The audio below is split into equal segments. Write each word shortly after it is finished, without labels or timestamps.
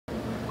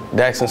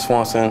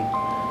Swanson,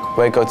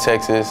 Waco,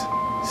 Texas,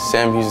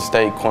 Sam Houston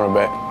State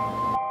cornerback.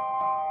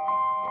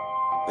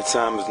 The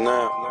time is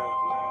now.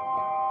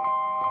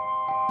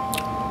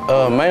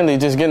 Mainly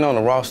just getting on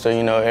the roster.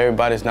 You know,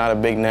 everybody's not a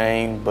big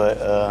name,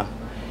 but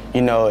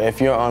you know, if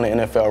you're on the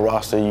NFL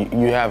roster,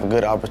 you have a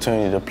good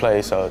opportunity to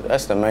play. So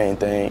that's the main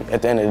thing.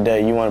 At the end of the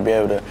day, you want to be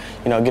able to,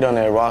 you know, get on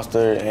that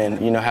roster and,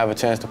 you know, have a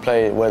chance to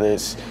play, whether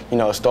it's, you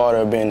know, a starter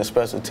or being a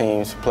special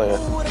teams player.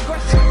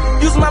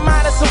 Use my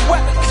mind as a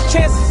weapon.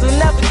 Chances are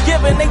never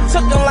given. They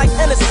took them like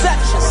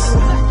interceptions.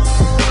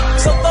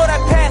 So throw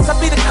that pass,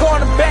 I'll be the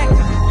cornerback.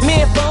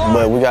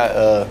 But we got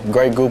a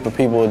great group of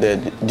people that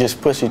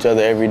just push each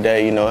other every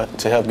day, you know,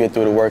 to help get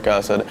through the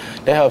workout. So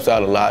that helps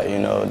out a lot, you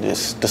know.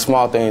 Just the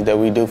small things that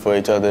we do for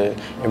each other,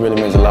 it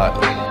really means a lot.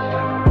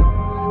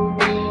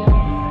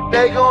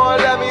 They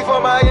gon' love me for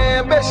my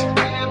ambition.